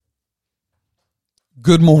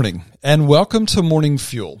Good morning, and welcome to Morning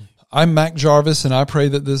Fuel. I'm Mac Jarvis, and I pray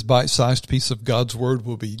that this bite-sized piece of God's Word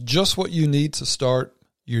will be just what you need to start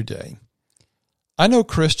your day. I know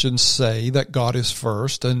Christians say that God is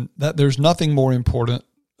first and that there's nothing more important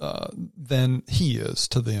than He is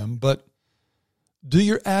to them, but do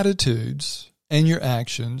your attitudes and your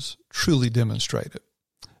actions truly demonstrate it?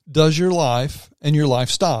 Does your life and your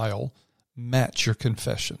lifestyle match your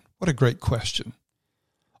confession? What a great question.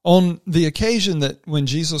 On the occasion that when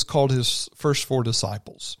Jesus called his first four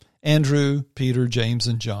disciples, Andrew, Peter, James,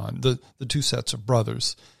 and John, the two sets of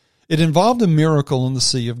brothers, it involved a miracle in the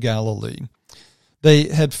Sea of Galilee. They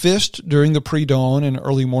had fished during the pre-dawn and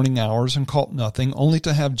early morning hours and caught nothing, only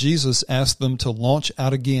to have Jesus ask them to launch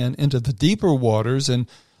out again into the deeper waters and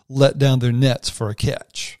let down their nets for a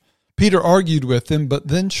catch. Peter argued with him, but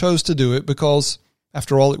then chose to do it because,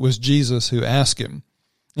 after all, it was Jesus who asked him.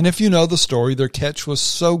 And if you know the story, their catch was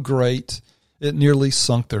so great, it nearly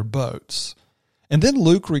sunk their boats. And then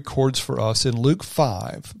Luke records for us in Luke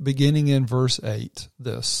 5, beginning in verse 8,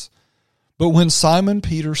 this. But when Simon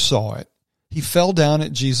Peter saw it, he fell down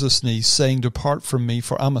at Jesus' knees, saying, "Depart from me,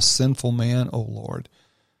 for I'm a sinful man, O Lord."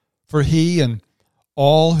 For he and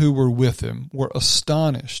all who were with him were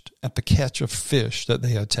astonished at the catch of fish that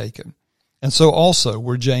they had taken. And so also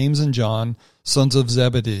were James and John, sons of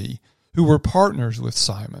Zebedee, who were partners with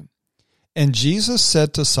Simon. And Jesus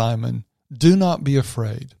said to Simon, "Do not be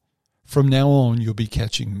afraid. From now on you'll be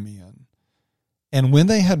catching men." And when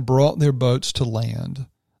they had brought their boats to land,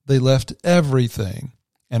 they left everything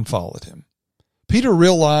and followed him. Peter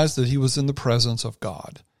realized that he was in the presence of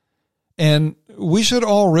God. And we should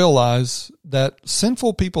all realize that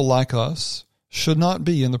sinful people like us should not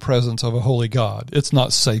be in the presence of a holy God. It's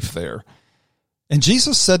not safe there. And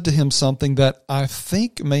Jesus said to him something that I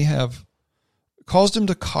think may have caused him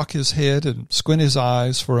to cock his head and squint his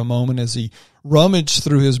eyes for a moment as he rummaged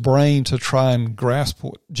through his brain to try and grasp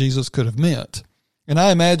what Jesus could have meant. And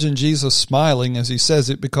I imagine Jesus smiling as he says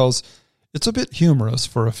it because it's a bit humorous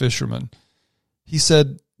for a fisherman. He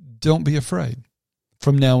said, "Don't be afraid.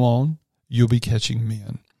 From now on, you'll be catching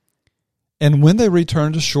men." And when they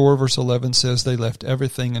returned to shore, verse 11 says they left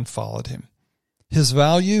everything and followed him. His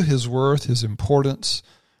value, his worth, his importance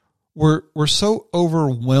were so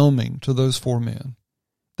overwhelming to those four men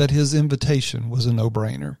that his invitation was a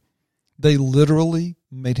no-brainer. They literally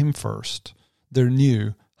made him first, their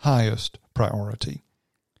new highest priority.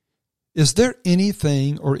 Is there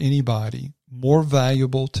anything or anybody more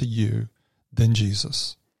valuable to you than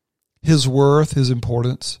Jesus? His worth, his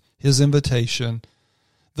importance, his invitation,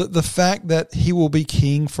 the fact that he will be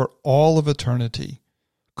king for all of eternity.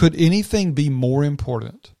 Could anything be more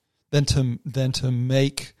important than to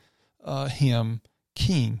make him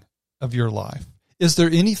king of your life? Is there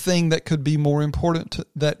anything that could be more important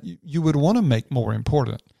that you would want to make more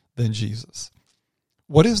important than Jesus?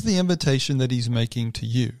 What is the invitation that he's making to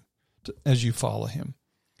you as you follow him?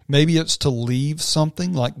 Maybe it's to leave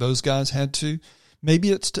something like those guys had to. Maybe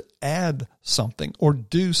it's to add something or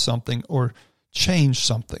do something or change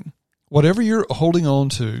something. Whatever you're holding on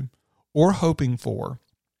to or hoping for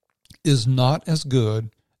is not as good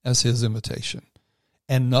as his invitation.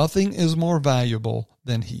 And nothing is more valuable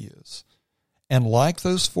than he is. And like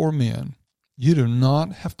those four men, you do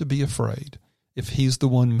not have to be afraid if he's the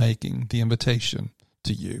one making the invitation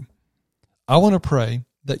to you. I want to pray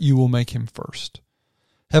that you will make him first.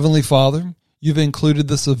 Heavenly Father, you've included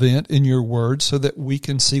this event in your word so that we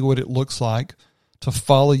can see what it looks like to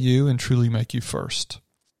follow you and truly make you first.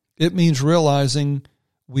 It means realizing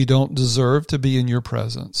we don't deserve to be in your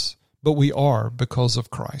presence, but we are because of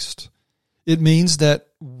Christ. It means that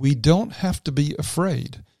we don't have to be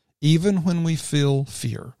afraid, even when we feel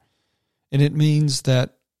fear. And it means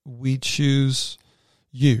that we choose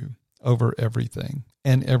you over everything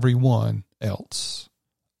and everyone else.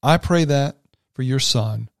 I pray that for your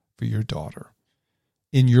son, for your daughter.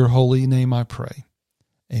 In your holy name I pray.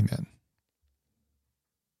 Amen.